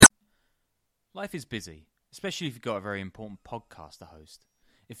Life is busy, especially if you've got a very important podcast to host.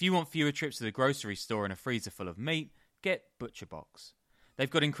 If you want fewer trips to the grocery store and a freezer full of meat, get ButcherBox. They've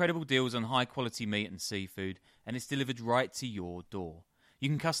got incredible deals on high-quality meat and seafood, and it's delivered right to your door. You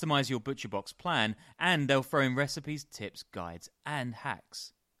can customize your ButcherBox plan, and they'll throw in recipes, tips, guides, and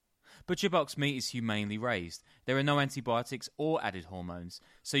hacks. ButcherBox meat is humanely raised. There are no antibiotics or added hormones,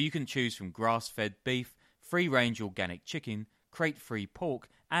 so you can choose from grass-fed beef, free-range organic chicken, crate-free pork,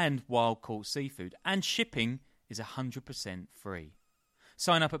 and wild-caught seafood, and shipping is 100% free.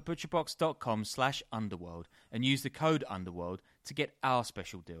 Sign up at butcherbox.com/underworld and use the code underworld to get our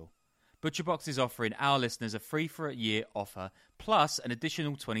special deal. ButcherBox is offering our listeners a free for a year offer plus an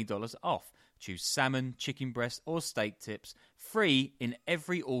additional $20 off. Choose salmon, chicken breast, or steak tips free in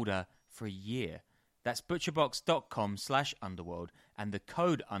every order for a year. That's butcherbox.com/underworld and the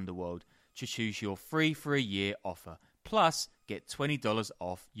code underworld to choose your free for a year offer. Plus, get $20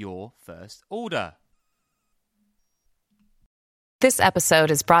 off your first order. This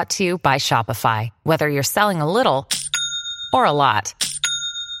episode is brought to you by Shopify. Whether you're selling a little or a lot,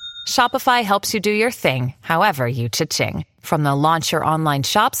 Shopify helps you do your thing, however you cha-ching. From the launch your online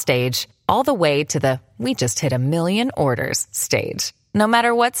shop stage, all the way to the we just hit 1 million orders stage. No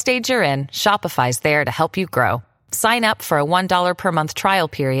matter what stage you're in, Shopify's there to help you grow. Sign up for a $1 per month trial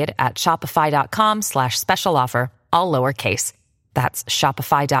period at shopify.com/special offer, all lowercase. That's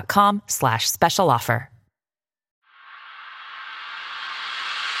shopify.com/special offer.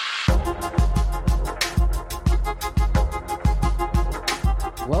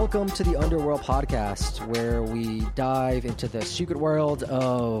 Welcome to the Underworld Podcast, where we dive into the secret world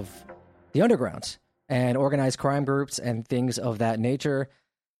of the underground and organized crime groups and things of that nature.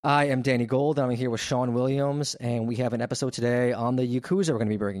 I am Danny Gold, and I'm here with Sean Williams, and we have an episode today on the Yakuza we're going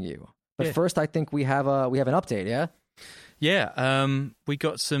to be bringing you. But first, I think we have an update, yeah? Yeah, we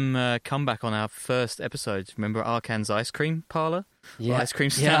got some comeback on our first episode. Remember Arkan's ice cream parlor? Yeah, ice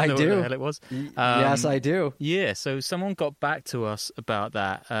cream stand, yeah, I do. What the hell it was? Yes, I do. Yeah, so someone got back to us about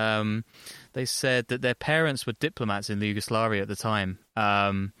that. They said that their parents were diplomats in Yugoslavia at the time,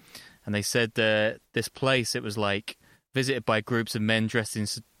 and they said that this place, it was like visited by groups of men dressed in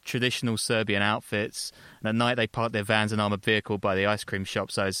traditional Serbian outfits, and at night they parked their vans and armored vehicle by the ice cream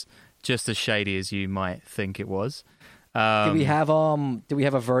shop. So it's just as shady as you might think it was. Do we have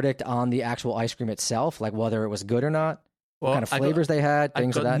a verdict on the actual ice cream itself, like whether it was good or not? What kind of flavors they had,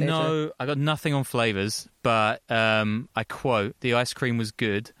 things of that nature? I got nothing on flavors, but I quote, "The ice cream was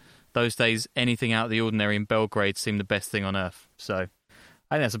good. Those days, anything out of the ordinary in Belgrade seemed the best thing on earth." So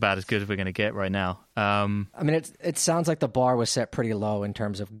I think that's about as good as we're going to get right now. I mean, it sounds like the bar was set pretty low in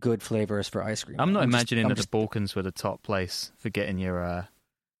terms of good flavors for ice cream. I'm not imagining that the Balkans were the top place for getting your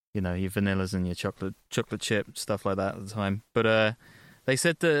your vanillas and your chocolate chip, stuff like that at the time. But they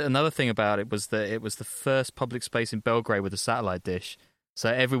said that another thing about it was that it was the first public space in Belgrade with a satellite dish. So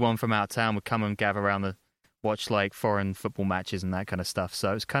everyone from out of town would come and gather around to watch like foreign football matches and that kind of stuff.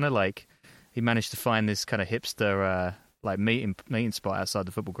 So it was kind of like he managed to find this kind of hipster like meeting spot outside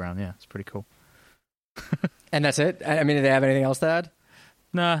the football ground. Yeah, it's pretty cool. And that's it? I mean, did they have anything else to add?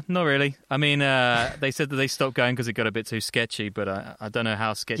 Nah, not really. I mean, they said that they stopped going because it got a bit too sketchy, but I don't know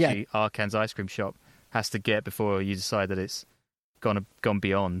how sketchy Arkan's ice cream shop has to get before you decide that it's gone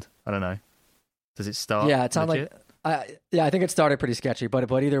beyond. I don't know. Does it start? Yeah, it sounds legit? like I think it started pretty sketchy, but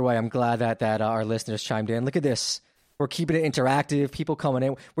either way, I'm glad that our listeners chimed in. Look at this. We're keeping it interactive. People coming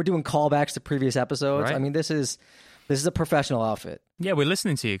in. We're doing callbacks to previous episodes. Right. I mean, this is a professional outfit. Yeah, we're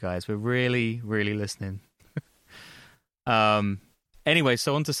listening to you guys. We're really, really listening. Anyway,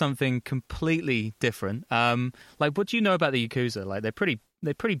 so on to something completely different. Like, what do you know about the Yakuza? Like, they're pretty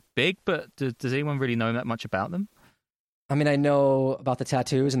big, but does anyone really know that much about them? I mean, I know about the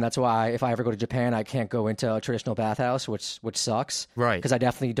tattoos, and that's why if I ever go to Japan, I can't go into a traditional bathhouse, which sucks. Right. Because I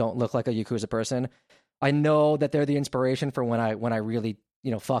definitely don't look like a Yakuza person. I know that they're the inspiration for when I really,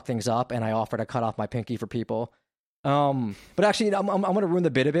 fuck things up, and I offer to cut off my pinky for people. But actually, I'm going to ruin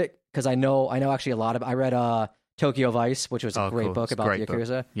the bit a bit, because I know actually a lot of... I read... Tokyo Vice, which was a great book about the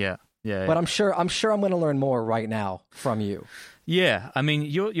Yakuza. Book. Yeah. But I'm sure I'm going to learn more right now from you. Yeah, I mean,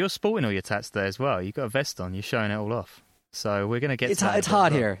 you're sporting all your tats there as well. You've got a vest on. You're showing it all off. So we're going to get. It's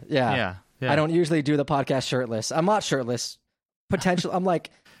hot here. Yeah. Yeah. I don't usually do the podcast shirtless. I'm not shirtless. Potential. I'm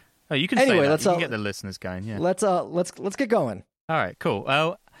like. Oh, you can. Anyway, say that. You can get the listeners going. Yeah. Let's get going. All right. Cool.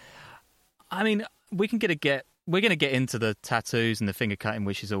 Well, I mean, we're going to get into the tattoos and the finger cutting,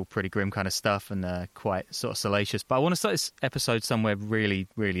 which is all pretty grim kind of stuff and quite sort of salacious. But I want to start this episode somewhere really,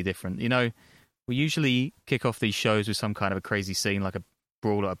 really different. We usually kick off these shows with some kind of a crazy scene, like a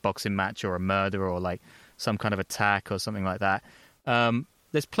brawl at a boxing match or a murder or like some kind of attack or something like that.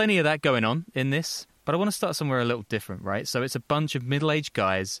 there's plenty of that going on in this, but I want to start somewhere a little different, right? So it's a bunch of middle-aged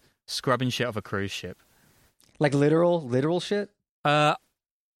guys scrubbing shit off a cruise ship. Like literal shit? I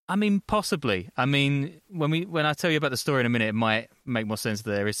mean, possibly. I mean, when I tell you about the story in a minute, it might make more sense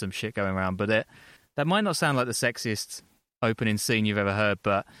that there is some shit going around, but that might not sound like the sexiest opening scene you've ever heard,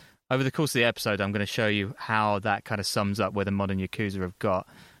 but over the course of the episode, I'm going to show you how that kind of sums up where the modern Yakuza have got.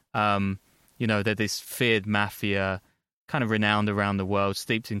 They're this feared mafia, kind of renowned around the world,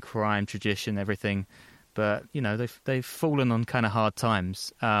 steeped in crime, tradition, everything. But, they've fallen on kind of hard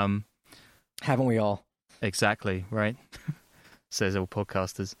times. Haven't we all? Exactly, right? Says all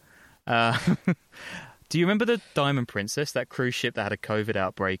podcasters. Do you remember the Diamond Princess, that cruise ship that had a COVID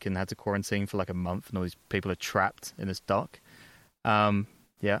outbreak and had to quarantine for like a month and all these people are trapped in this dock?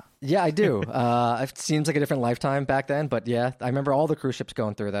 Yeah. Yeah, I do. It seems like a different lifetime back then, but yeah, I remember all the cruise ships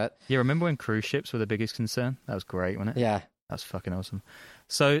going through that. Yeah, remember when cruise ships were the biggest concern? That was great, wasn't it? Yeah. That was fucking awesome.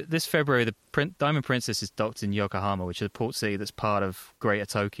 So this February, the Diamond Princess is docked in Yokohama, which is a port city that's part of Greater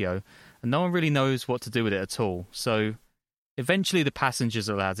Tokyo, and no one really knows what to do with it at all. So eventually the passengers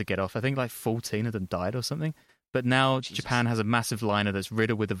are allowed to get off. I think like 14 of them died or something. But now Japan has a massive liner that's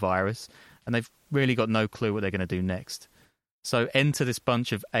riddled with the virus, and they've really got no clue what they're going to do next. So enter this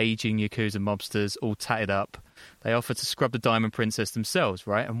bunch of aging Yakuza mobsters, all tatted up. They offer to scrub the Diamond Princess themselves,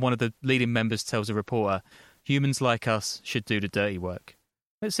 right? And one of the leading members tells a reporter, humans like us should do the dirty work.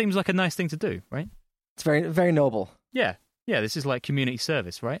 It seems like a nice thing to do, right? It's very, very noble. Yeah, this is like community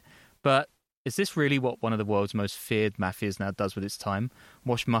service, right? But is this really what one of the world's most feared mafias now does with its time?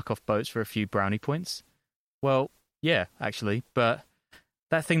 Wash muck off boats for a few brownie points? Well, yeah, actually. But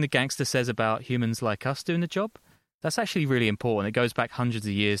that thing the gangster says about humans like us doing the job, that's actually really important. It goes back hundreds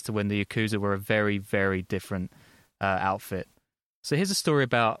of years to when the Yakuza were a very, very different outfit. So here's a story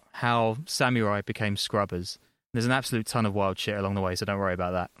about how samurai became scrubbers. There's an absolute ton of wild shit along the way, so don't worry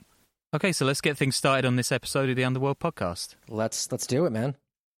about that. Okay, so let's get things started on this episode of the Underworld podcast. Let's do it, man.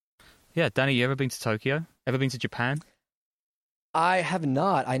 Yeah, Danny, you ever been to Tokyo? Ever been to Japan? I have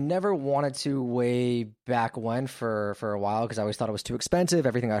not. I never wanted to way back when for a while because I always thought it was too expensive,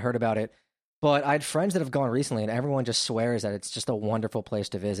 everything I heard about it. But I had friends that have gone recently, and everyone just swears that it's just a wonderful place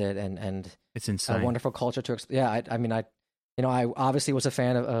to visit and it's insane. A wonderful culture to yeah. I obviously was a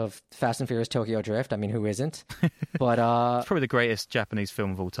fan of Fast and Furious Tokyo Drift. I mean, who isn't? But it's probably the greatest Japanese film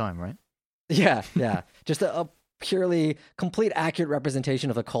of all time, right? Yeah. Just a purely complete accurate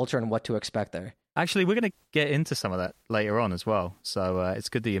representation of the culture and what to expect there. Actually, we're going to get into some of that later on as well. So it's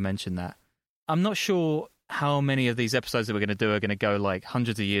good that you mentioned that. I'm not sure how many of these episodes that we're going to do are going to go like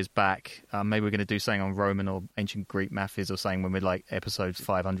hundreds of years back. Maybe we're going to do something on Roman or ancient Greek mafias or something when we're like episode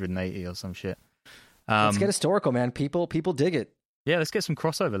 580 or some shit. Let's get historical, man. People dig it. Yeah, let's get some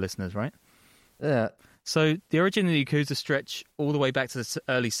crossover listeners, right? Yeah. So the origin of the Yakuza stretch all the way back to the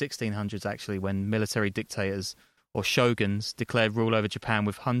early 1600s, actually, when military dictators or shoguns declared rule over Japan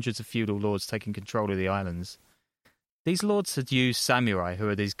with hundreds of feudal lords taking control of the islands. These lords had used samurai, who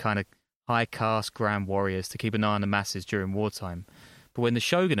are these kind of high-caste grand warriors, to keep an eye on the masses during wartime. But when the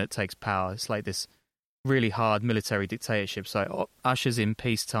shogunate takes power, it's like this really hard military dictatorship, so it ushers in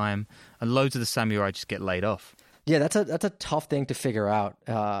peacetime, and loads of the samurai just get laid off. Yeah, that's a tough thing to figure out.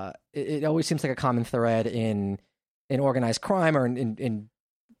 It always seems like a common thread in organized crime or in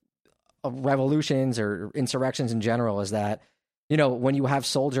revolutions or insurrections in general is that, when you have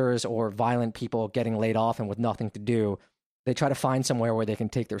soldiers or violent people getting laid off and with nothing to do, they try to find somewhere where they can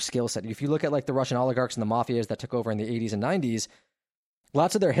take their skill set. If you look at like the Russian oligarchs and the mafias that took over in the 80s and 90s,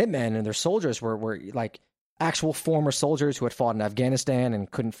 lots of their hitmen and their soldiers were like actual former soldiers who had fought in Afghanistan and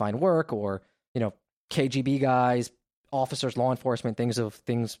couldn't find work, or, KGB guys, officers, law enforcement,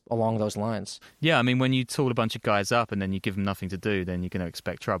 things along those lines. Yeah, I mean, when you tool a bunch of guys up and then you give them nothing to do, then you're going to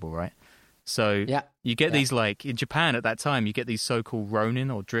expect trouble, right? So you get these, like, in Japan at that time, you get these so-called ronin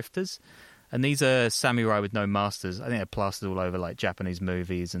or drifters, and these are samurai with no masters. I think they're plastered all over, like, Japanese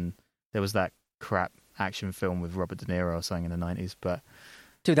movies, and there was that crap action film with Robert De Niro or something in the 90s, but...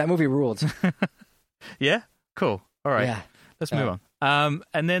 Dude, that movie ruled. Yeah? Cool. All right. Yeah. Let's move on.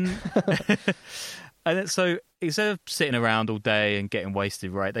 And then... And then, so instead of sitting around all day and getting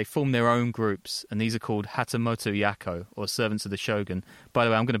wasted, right, they form their own groups, and these are called Hatamoto Yako, or servants of the shogun. By the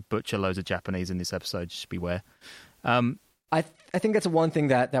way, I'm going to butcher loads of Japanese in this episode, just beware. I think that's one thing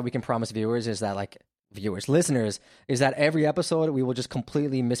that we can promise viewers is that, like, listeners, is that every episode we will just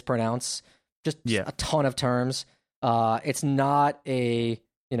completely mispronounce just a ton of terms. It's not we're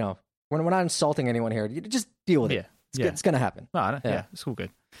not insulting anyone here. You just deal with it. It's going to happen. It's all good.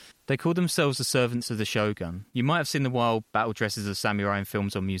 They call themselves the servants of the shogun. You might have seen the wild battle dresses of samurai in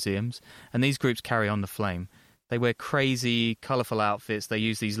films or museums, and these groups carry on the flame. They wear crazy, colourful outfits. They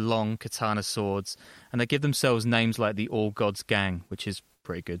use these long katana swords, and they give themselves names like the All Gods Gang, which is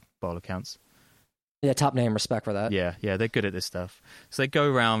pretty good by all accounts. Yeah, top name, respect for that. Yeah, they're good at this stuff. So they go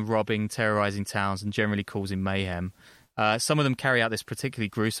around robbing, terrorising towns, and generally causing mayhem. Some of them carry out this particularly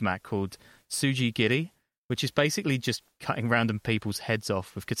gruesome act called Tsujigiri, which is basically just cutting random people's heads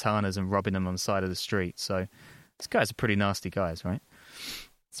off with katanas and rubbing them on the side of the street. So these guys are pretty nasty guys, right?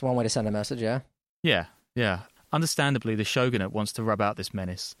 It's one way to send a message, yeah? Yeah. Understandably, the shogunate wants to rub out this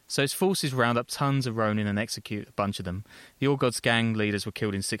menace, so its forces round up tons of Ronin and execute a bunch of them. The All Gods gang leaders were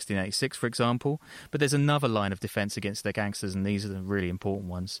killed in 1686, for example, but there's another line of defence against their gangsters, and these are the really important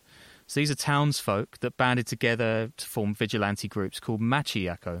ones. So these are townsfolk that banded together to form vigilante groups called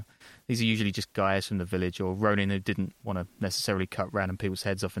Machiyako. These are usually just guys from the village or Ronin who didn't want to necessarily cut random people's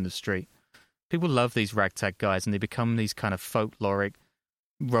heads off in the street. People love these ragtag guys, and they become these kind of folkloric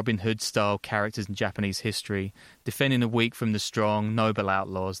Robin Hood-style characters in Japanese history, defending the weak from the strong, noble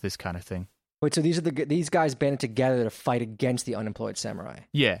outlaws, this kind of thing. Wait, so these guys banded together to fight against the unemployed samurai?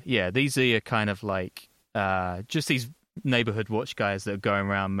 Yeah. These are kind of like just these neighborhood watch guys that are going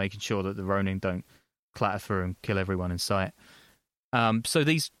around making sure that the Ronin don't clatter through and kill everyone in sight. So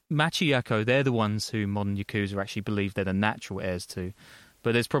these Machiyako, they're the ones who modern Yakuza actually believe they're the natural heirs to.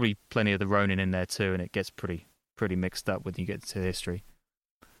 But there's probably plenty of the Ronin in there too, and it gets pretty mixed up when you get to history.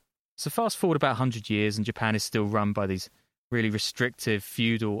 So fast forward about 100 years, and Japan is still run by these really restrictive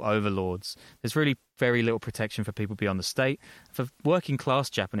feudal overlords. There's really very little protection for people beyond the state. For working class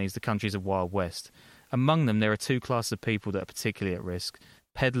Japanese, the country is a wild west. Among them, there are two classes of people that are particularly at risk: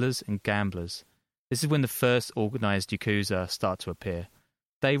 peddlers and gamblers. This is when the first organised Yakuza start to appear.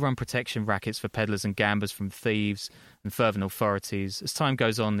 They run protection rackets for peddlers and gamblers from thieves and fervent authorities. As time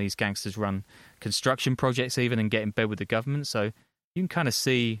goes on, these gangsters run construction projects even and get in bed with the government, so you can kind of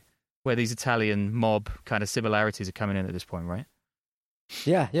see where these Italian mob kind of similarities are coming in at this point, right?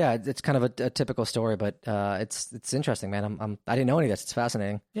 Yeah, it's kind of a typical story, but it's interesting, man. I didn't know any of this. It's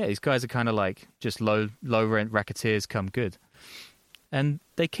fascinating. Yeah, these guys are kind of like just low rent racketeers come good, and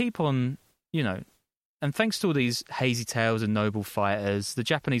they keep on, and thanks to all these hazy tales and noble fighters, the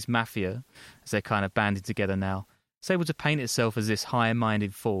Japanese Mafia, as they're kind of banded together now, is able to paint itself as this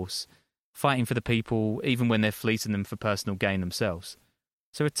higher-minded force, fighting for the people even when they're fleecing them for personal gain themselves.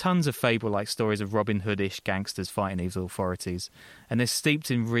 So there are tons of fable-like stories of Robin Hood-ish gangsters fighting evil authorities, and they're steeped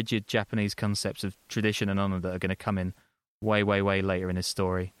in rigid Japanese concepts of tradition and honour that are going to come in way, way, way later in this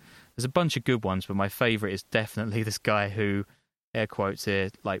story. There's a bunch of good ones, but my favourite is definitely this guy who, air quotes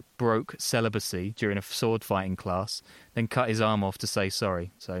here, like broke celibacy during a sword fighting class, then cut his arm off to say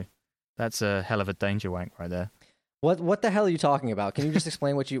sorry. So that's a hell of a danger wank right there. What the hell are you talking about? Can you just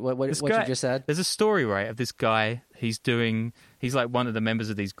explain what you just said? There's a story, right, of this guy. He's like one of the members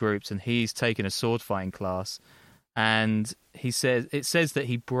of these groups, and he's taken a sword fighting class, and it says that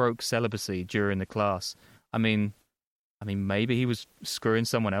he broke celibacy during the class. I mean, maybe he was screwing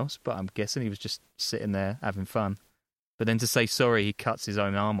someone else, but I'm guessing he was just sitting there having fun. But then to say sorry, he cuts his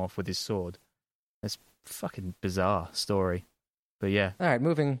own arm off with his sword. That's a fucking bizarre story. But yeah. All right,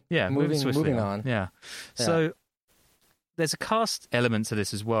 moving on. Yeah. So there's a caste element to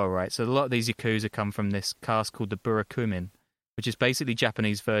this as well, right? So a lot of these Yakuza come from this caste called the Burakumin, which is basically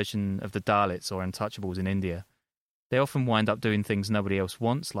Japanese version of the Dalits or Untouchables in India. They often wind up doing things nobody else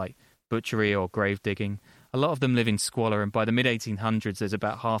wants, like butchery or grave digging. A lot of them live in squalor, and by the mid-1800s, there's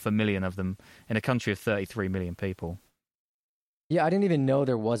about 500,000 of them in a country of 33 million people. Yeah, I didn't even know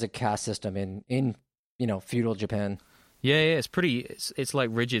there was a caste system in feudal Japan. Yeah, it's like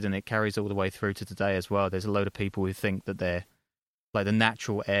rigid, and it carries all the way through to today as well. There's a load of people who think that they're like the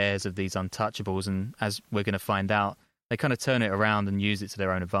natural heirs of these untouchables, and as we're going to find out, they kind of turn it around and use it to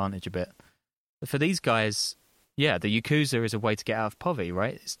their own advantage a bit. But for these guys, yeah, the Yakuza is a way to get out of poverty,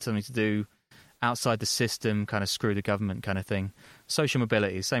 right? It's something to do outside the system, kind of screw the government kind of thing. Social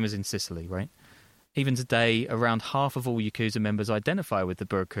mobility, same as in Sicily, right? Even today, around half of all Yakuza members identify with the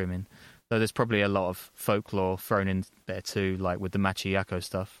Burakumin, though there's probably a lot of folklore thrown in there too, like with the Machiyako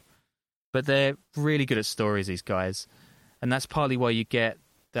stuff. But they're really good at stories, these guys. And that's partly why you get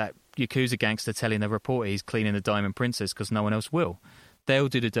that Yakuza gangster telling the reporter he's cleaning the Diamond Princess because no one else will. They'll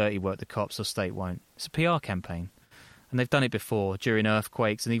do the dirty work the cops or state won't. It's a PR campaign. And they've done it before, during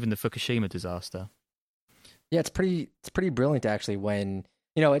earthquakes and even the Fukushima disaster. Yeah, it's pretty brilliant, actually, when,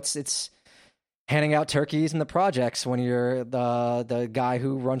 it's handing out turkeys in the projects when you're the guy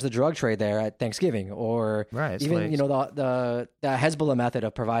who runs the drug trade there at Thanksgiving, or even the Hezbollah method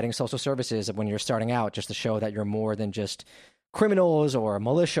of providing social services when you're starting out, just to show that you're more than just criminals or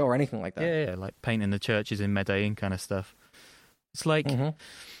militia or anything like that. Yeah, like painting the churches in Medellin kind of stuff. It's like,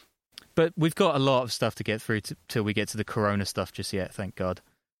 But we've got a lot of stuff to get through till we get to the Corona stuff just yet, thank God.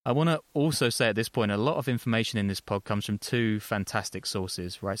 I want to also say at this point, a lot of information in this pod comes from two fantastic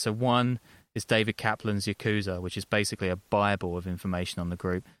sources, right? So one is David Kaplan's Yakuza, which is basically a Bible of information on the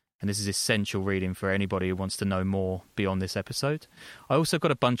group. And this is essential reading for anybody who wants to know more beyond this episode. I also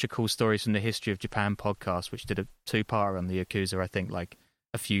got a bunch of cool stories from the History of Japan podcast, which did a 2-parter on the Yakuza, I think, like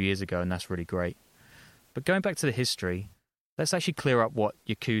a few years ago, and that's really great. But going back to the history, let's actually clear up what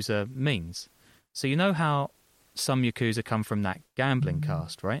Yakuza means. So you know how some Yakuza come from that gambling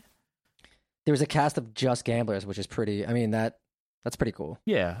cast, right? There was a cast of just gamblers, which is pretty. I mean, that's pretty cool.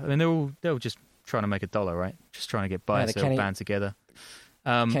 Yeah, I mean they're all just trying to make $1, right? Just trying to get by, so they'll band together.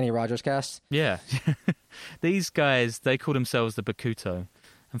 Kenny Rogers cast. Yeah, these guys, they call themselves the Bakuto,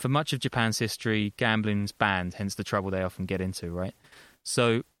 and for much of Japan's history, gambling's banned, hence the trouble they often get into, right?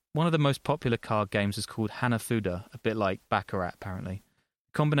 So one of the most popular card games is called Hanafuda, a bit like Baccarat, apparently.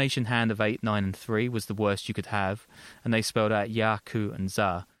 Combination hand of 8, 9, and 3 was the worst you could have, and they spelled out Yaku and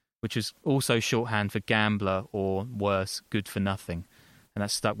Za, which is also shorthand for gambler or, worse, good for nothing. And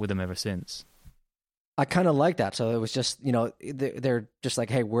that's stuck with them ever since. I kind of like that. So it was just, they're just like,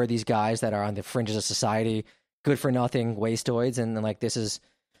 hey, we're these guys that are on the fringes of society, good for nothing, wastoids, and then like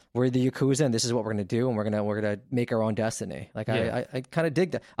we're the Yakuza, and this is what we're gonna do, and we're gonna make our own destiny. Like I kind of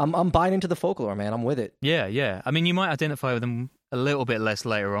dig that. I'm buying into the folklore, man. I'm with it. Yeah. I mean, you might identify with them a little bit less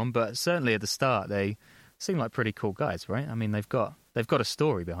later on, but certainly at the start they seem like pretty cool guys, right? I mean, they've got a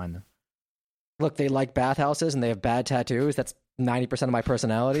story behind them. Look, they like bathhouses and they have bad tattoos. That's 90% of my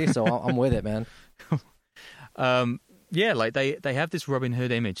personality, so I'm with it, man. Yeah, like they have this Robin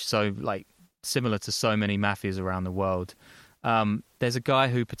Hood image, so like similar to so many mafias around the world. There's a guy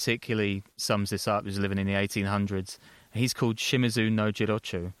who particularly sums this up, who's living in the 1800s. He's called Shimizu no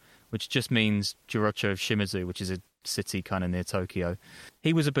Jirocho, which just means Jirocho of Shimizu, which is a city kind of near Tokyo.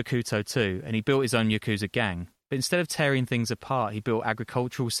 He was a Bakuto too, and he built his own Yakuza gang. But instead of tearing things apart, he built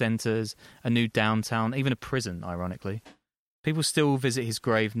agricultural centres, a new downtown, even a prison, ironically. People still visit his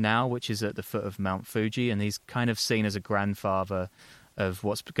grave now, which is at the foot of Mount Fuji, and he's kind of seen as a grandfather of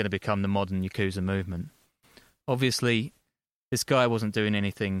what's going to become the modern Yakuza movement. Obviously, this guy wasn't doing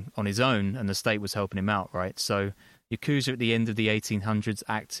anything on his own, and the state was helping him out, right? So Yakuza at the end of the 1800s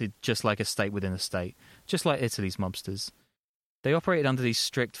acted just like a state within a state, just like Italy's mobsters. They operated under these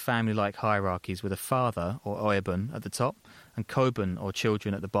strict family-like hierarchies with a father, or oibun, at the top, and kobun, or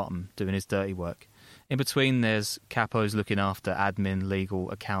children, at the bottom, doing his dirty work. In between, there's capos looking after admin, legal,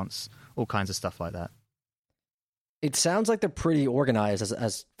 accounts, all kinds of stuff like that. It sounds like they're pretty organized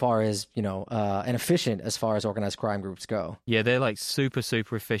as far as, and efficient as far as organized crime groups go. Yeah, they're like super,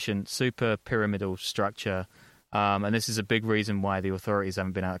 super efficient, super pyramidal structure. And this is a big reason why the authorities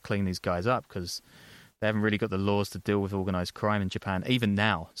haven't been able to clean these guys up, because they haven't really got the laws to deal with organized crime in Japan, even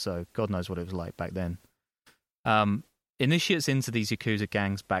now. So God knows what it was like back then. Initiates into these Yakuza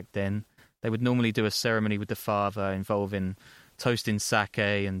gangs back then, they would normally do a ceremony with the father involving toasting sake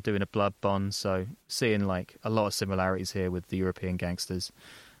and doing a blood bond. So seeing like a lot of similarities here with the European gangsters.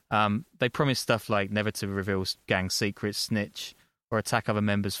 They promise stuff like never to reveal gang secrets, snitch, or attack other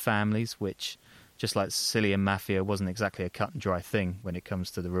members' families, which, just like Sicilian Mafia, wasn't exactly a cut and dry thing when it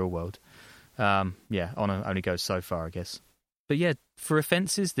comes to the real world. Honor only goes so far, I guess. But yeah, for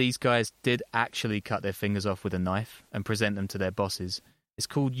offences, these guys did actually cut their fingers off with a knife and present them to their bosses. It's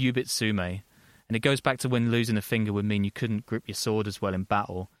called yubitsume, and it goes back to when losing a finger would mean you couldn't grip your sword as well in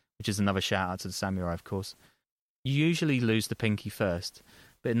battle, which is another shout-out to the samurai, of course. You usually lose the pinky first,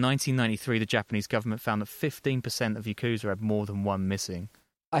 but in 1993 the Japanese government found that 15% of Yakuza had more than one missing.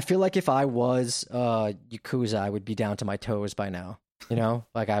 I feel like if I was Yakuza, I would be down to my toes by now.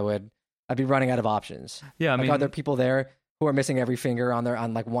 Like I'd be running out of options. Yeah, I mean, are there people there who are missing every finger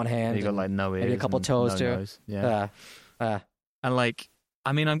on like one hand? You got like no ears, maybe a couple toes too. Nose. Yeah, and like,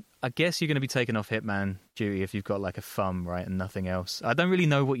 I mean, I guess you're going to be taken off hitman duty if you've got like a thumb, right, and nothing else. I don't really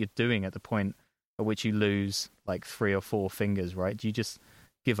know what you're doing at the point at which you lose like 3 or 4 fingers, right? Do you just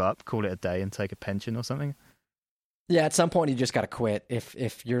give up, call it a day, and take a pension or something? Yeah, at some point you just got to quit.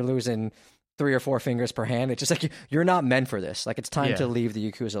 If you're losing 3 or 4 fingers per hand, it's just like you're not meant for this. Like it's time to leave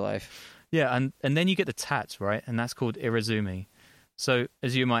the Yakuza life. Yeah, and then you get the tats, right? And that's called irizumi. So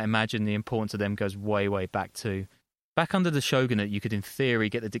as you might imagine, the importance of them goes way, way back too. Back under the shogunate, you could in theory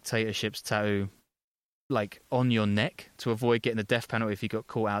get the dictatorship's tattoo like on your neck to avoid getting the death penalty if you got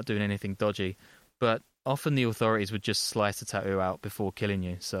caught out doing anything dodgy. But often the authorities would just slice the tattoo out before killing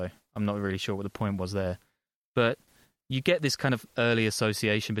you. So I'm not really sure what the point was there. But you get this kind of early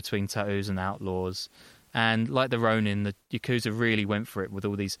association between tattoos and outlaws. And like the Ronin, the Yakuza really went for it with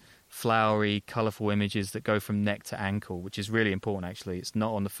all these flowery, colourful images that go from neck to ankle, which is really important, actually. It's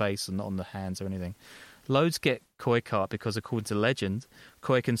not on the face and not on the hands or anything. Loads get koi caught because, according to legend,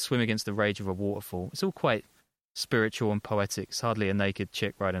 koi can swim against the rage of a waterfall. It's all quite spiritual and poetic. It's hardly a naked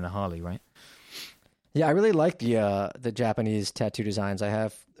chick riding a Harley, right? Yeah, I really like the Japanese tattoo designs. I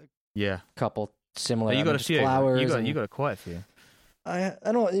have a couple similar. Oh, you got a few. Flowers. You got quite a few. I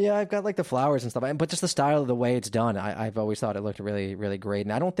don't. Yeah, I've got like the flowers and stuff, but just the style of the way it's done, I've always thought it looked really, really great.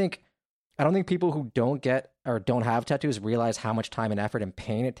 And I don't think people who don't get or don't have tattoos realize how much time and effort and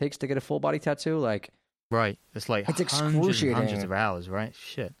pain it takes to get a full body tattoo. Like, right, it's like it's excruciating. Hundreds of hours, right?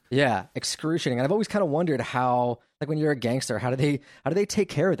 Shit. Yeah, excruciating. And I've always kind of wondered how, like, when you're a gangster, how do they take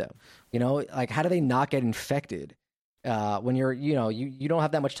care of them? You know, like, how do they not get infected? When you're, you don't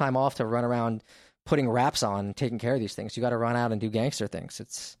have that much time off to run around putting wraps on, taking care of these things. You got to run out and do gangster things.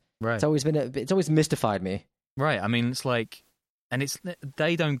 It's always mystified me. Right. I mean, it's like, and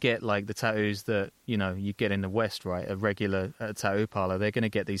they don't get like the tattoos that you get in the West, right? A regular tattoo parlor. They're going to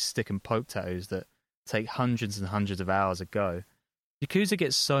get these stick and poke tattoos that take hundreds and hundreds of hours a go. Yakuza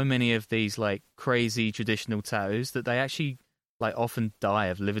gets so many of these like crazy traditional tattoos that they actually like often die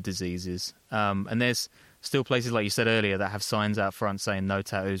of liver diseases. And there's still places, like you said earlier, that have signs out front saying no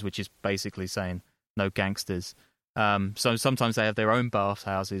tattoos, which is basically saying no gangsters. So sometimes they have their own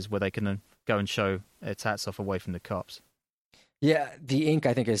bathhouses where they can go and show their tats off away from the cops. Yeah, the ink,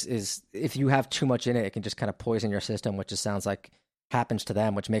 I think, is if you have too much in it, it can just kind of poison your system, which just sounds like happens to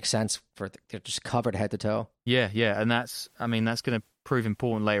them, which makes sense they're just covered head to toe. Yeah, and that's going to prove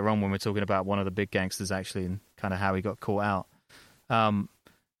important later on when we're talking about one of the big gangsters actually and kind of how he got caught out.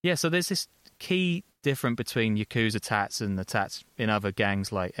 So there's this key difference between Yakuza tats and the tats in other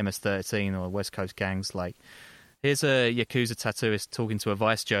gangs like MS-13 or West Coast gangs. Like, here's a Yakuza tattooist talking to a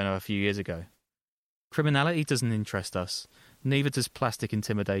Vice journal a few years ago. Criminality doesn't interest us. Neither does plastic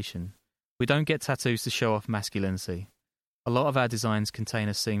intimidation. We don't get tattoos to show off masculinity. A lot of our designs contain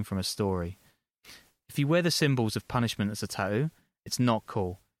a scene from a story. If you wear the symbols of punishment as a tattoo, it's not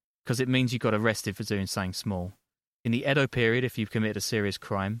cool, because it means you got arrested for doing something small. In the Edo period, if you committed a serious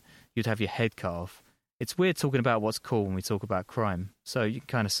crime, you'd have your head cut off. It's weird talking about what's cool when we talk about crime, so you can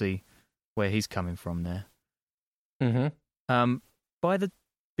kind of see where he's coming from there. Mm-hmm. By the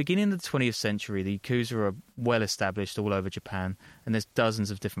beginning of the 20th century, the Yakuza are well established all over Japan, and there's dozens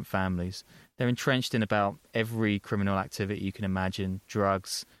of different families. They're entrenched in about every criminal activity you can imagine: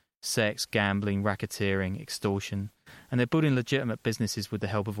 drugs, sex, gambling, racketeering, extortion, and they're building legitimate businesses with the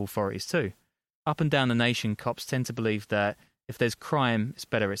help of authorities too. Up and down the nation, cops tend to believe that if there's crime, it's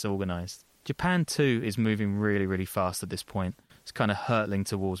better it's organised. Japan too is moving really, really fast at this point. It's kind of hurtling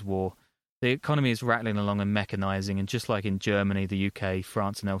towards war. The economy is rattling along and mechanising, and just like in Germany, the UK,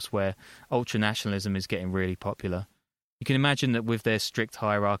 France and elsewhere, ultranationalism is getting really popular. You can imagine that with their strict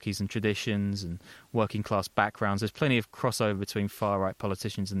hierarchies and traditions and working class backgrounds, there's plenty of crossover between far-right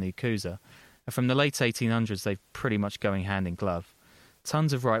politicians and the Yakuza. And from the late 1800s, they're pretty much going hand in glove.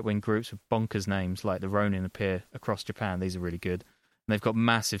 Tons of right-wing groups with bonkers names like the Ronin appear across Japan. These are really good. And they've got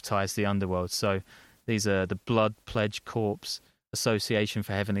massive ties to the underworld. So these are the Blood Pledge Corps, Association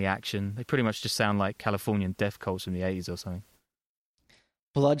for Heavenly Action. They pretty much just sound like Californian death cults from the 80s or something.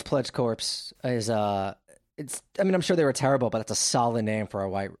 Blood Pledge Corps is I'm sure they were terrible, but it's a solid name for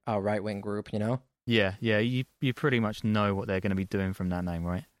a right-wing group, you know? Yeah, you pretty much know what they're going to be doing from that name,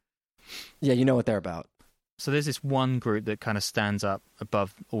 right? Yeah, you know what they're about. So there's this one group that kind of stands up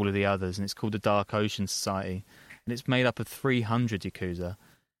above all of the others, and it's called the Dark Ocean Society, and it's made up of 300 Yakuza,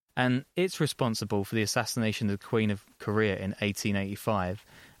 and it's responsible for the assassination of the Queen of Korea in 1885,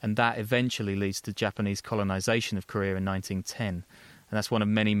 and that eventually leads to Japanese colonization of Korea in 1910, and that's one of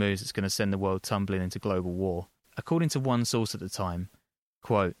many moves that's going to send the world tumbling into global war. According to one source at the time,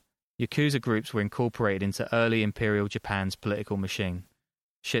 quote, Yakuza groups were incorporated into early Imperial Japan's political machine.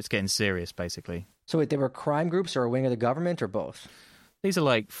 Shit's getting serious, basically. So wait, they were crime groups or a wing of the government or both? These are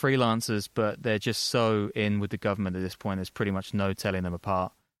like freelancers, but they're just so in with the government at this point, there's pretty much no telling them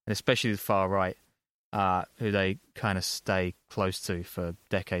apart. And especially the far right, who they kind of stay close to for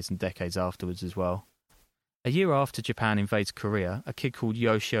decades and decades afterwards as well. A year after Japan invades Korea, a kid called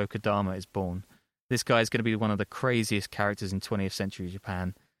Yoshio Kodama is born. This guy is going to be one of the craziest characters in 20th century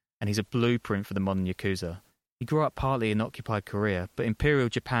Japan, and he's a blueprint for the modern Yakuza. He grew up partly in occupied Korea, but Imperial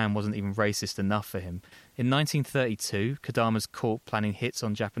Japan wasn't even racist enough for him. In 1932, Kodama's caught planning hits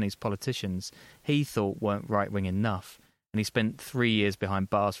on Japanese politicians he thought weren't right-wing enough, and he spent 3 years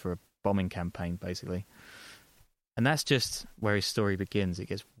behind bars for a bombing campaign, basically. And that's just where his story begins. It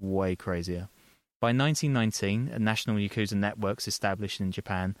gets way crazier. By 1919, a national Yakuza network's established in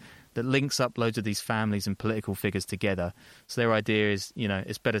Japan that links up loads of these families and political figures together. So their idea is,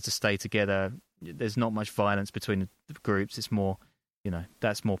 it's better to stay together. There's not much violence between the groups. It's more,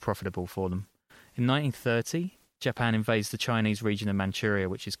 that's more profitable for them. In 1930, Japan invades the Chinese region of Manchuria,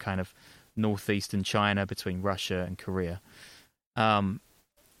 which is kind of northeastern China between Russia and Korea.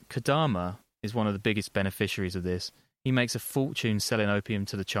 Kodama is one of the biggest beneficiaries of this. He makes a fortune selling opium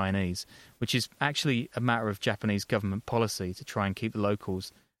to the Chinese, which is actually a matter of Japanese government policy to try and keep the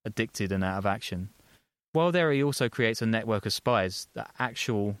locals addicted and out of action. While there, he also creates a network of spies, the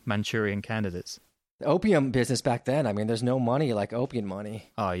actual Manchurian candidates. The opium business back then, there's no money like opium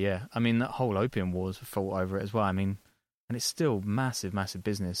money. Oh, yeah. That whole opium wars were fought over it as well. And it's still massive, massive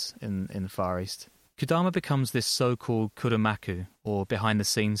business in the Far East. Kodama becomes this so-called kuramaku, or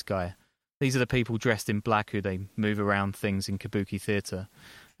behind-the-scenes guy. These are the people dressed in black who they move around things in kabuki theatre.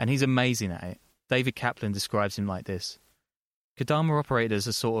 And he's amazing at it. David Kaplan describes him like this. Kodama operated as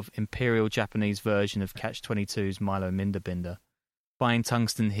a sort of imperial Japanese version of Catch-22's Milo Minderbinder, buying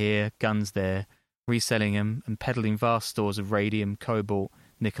tungsten here, guns there, reselling them, and peddling vast stores of radium, cobalt,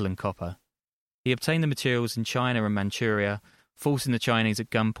 nickel and copper. He obtained the materials in China and Manchuria, forcing the Chinese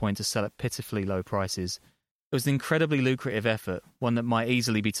at gunpoint to sell at pitifully low prices. It was an incredibly lucrative effort, one that might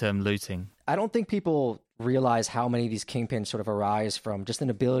easily be termed looting. I don't think people realize how many of these kingpins sort of arise from just an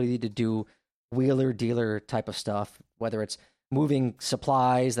ability to do wheeler-dealer type of stuff, whether it's moving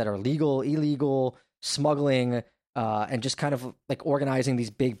supplies that are legal, illegal, smuggling, and just kind of like organizing these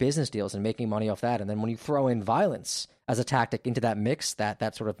big business deals and making money off that. And then when you throw in violence as a tactic into that mix,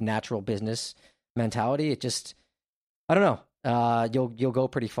 that sort of natural business mentality, it just, I don't know, you'll go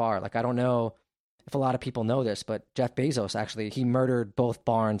pretty far. Like, I don't know if a lot of people know this, but Jeff Bezos, actually, he murdered both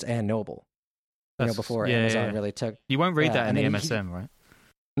Barnes and Noble, before Amazon really took... You won't read that in the MSM, right?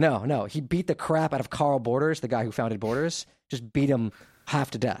 No. He beat the crap out of Carl Borders, the guy who founded Borders, just beat him half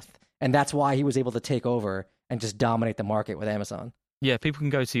to death. And that's why he was able to take over and just dominate the market with Amazon. Yeah, people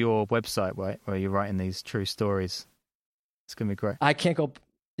can go to your website, right, where you're writing these true stories. It's going to be great. I can't go...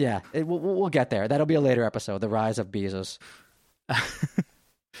 Yeah, we'll get there. That'll be a later episode, The Rise of Bezos.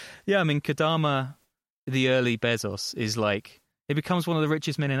 Yeah, Kodama, the early Bezos, is he becomes one of the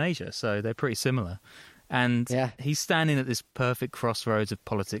richest men in Asia, so they're pretty similar. And he's standing at this perfect crossroads of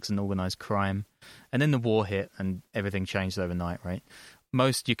politics and organized crime. And then the war hit and everything changed overnight, right?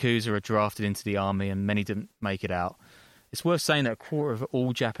 Most Yakuza are drafted into the army and many didn't make it out. It's worth saying that a quarter of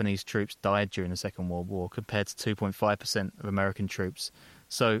all Japanese troops died during the Second World War, compared to 2.5% of American troops.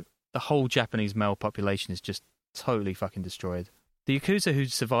 So the whole Japanese male population is just totally fucking destroyed. The Yakuza who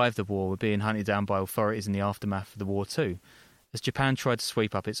survived the war were being hunted down by authorities in the aftermath of the war too, as Japan tried to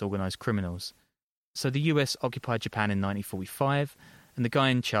sweep up its organised criminals. So the US occupied Japan in 1945, and the guy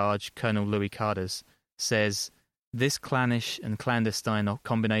in charge, Colonel Louis Cardus, says, "This clannish and clandestine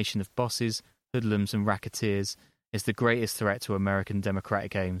combination of bosses, hoodlums and racketeers is the greatest threat to American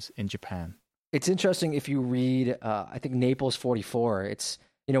democratic aims in Japan." It's interesting if you read, I think, Naples 44. It's,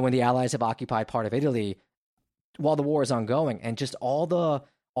 when the Allies have occupied part of Italy while the war is ongoing, and just all the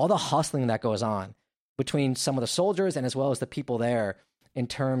hustling that goes on between some of the soldiers and as well as the people there in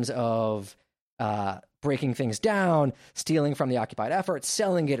terms of breaking things down, stealing from the occupied effort,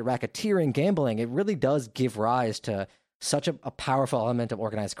 selling it, racketeering, gambling. It really does give rise to such a powerful element of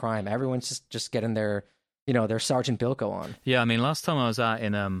organized crime. Everyone's just getting their Sergeant Bilko on. Yeah, last time I was out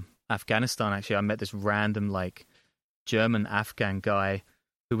in Afghanistan, actually, I met this random German Afghan guy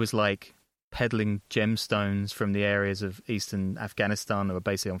who was peddling gemstones from the areas of eastern Afghanistan that were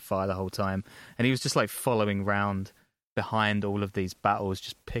basically on fire the whole time. And he was just following round behind all of these battles,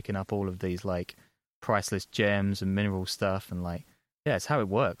 just picking up all of these priceless gems and mineral stuff. And it's how it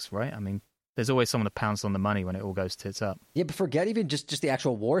works, right? There's always someone to pounce on the money when it all goes tits up. Yeah, but forget even just the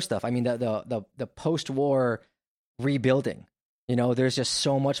actual war stuff. The post-war rebuilding. There's just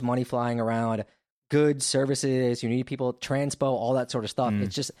so much money flying around. Goods, services, you need people, transpo, all that sort of stuff.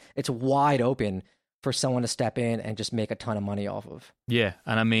 It's wide open for someone to step in and just make a ton of money off of. Yeah,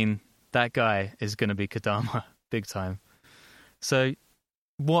 and that guy is going to be Kodama big time. So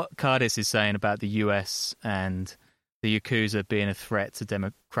what Cardis is saying about the US and the Yakuza being a threat to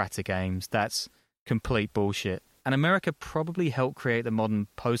democratic aims, that's complete bullshit. And America probably helped create the modern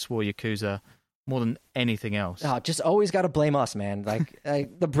post-war Yakuza more than anything else. Oh, just always got to blame us, man.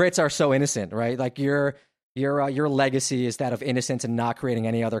 The Brits are so innocent, right? Your legacy is that of innocence and not creating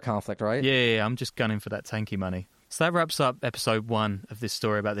any other conflict, right? Yeah, I'm just gunning for that tanky money. So that wraps up episode 1 of this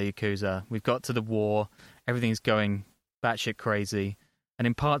story about the Yakuza. We've got to the war. Everything's going batshit crazy. And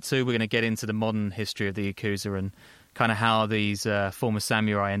in part 2, we're going to get into the modern history of the Yakuza and kind of how these former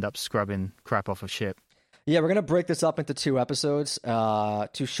samurai end up scrubbing crap off a ship. Yeah, we're going to break this up into 2 episodes,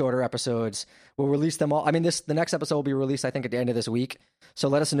 2 shorter episodes. We'll release them all. I mean, the next episode will be released, I think, at the end of this week. So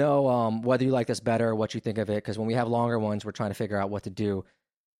let us know whether you like this better, what you think of it, because when we have longer ones, we're trying to figure out what to do.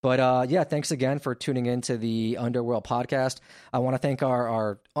 But yeah, thanks again for tuning in to the Underworld podcast. I want to thank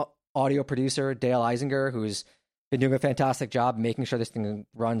our audio producer, Dale Eisinger, who's been doing a fantastic job making sure this thing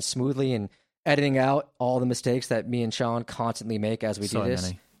runs smoothly and editing out all the mistakes that me and Sean constantly make as we do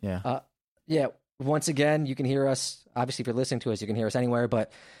this. Many. Yeah. Once again, you can hear us. Obviously, if you're listening to us, you can hear us anywhere.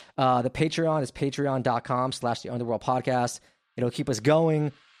 But the Patreon is patreon.com/the Underworld podcast. It'll keep us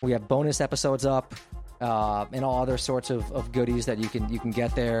going. We have bonus episodes up. And all other sorts of goodies that you can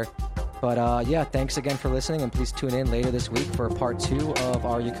get there. But yeah, thanks again for listening, and please tune in later this week for part 2 of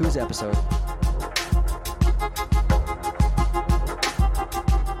our Yakuza episode.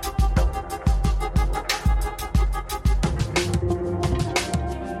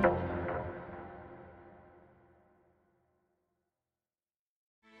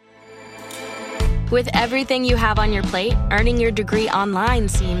 With everything you have on your plate, earning your degree online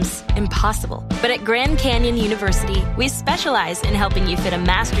seems impossible. But at Grand Canyon University, we specialize in helping you fit a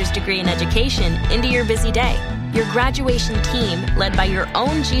master's degree in education into your busy day. Your graduation team, led by your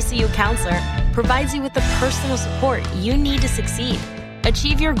own GCU counselor, provides you with the personal support you need to succeed.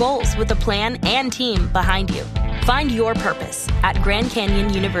 Achieve your goals with a plan and team behind you. Find your purpose at Grand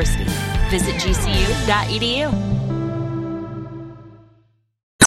Canyon University. Visit gcu.edu.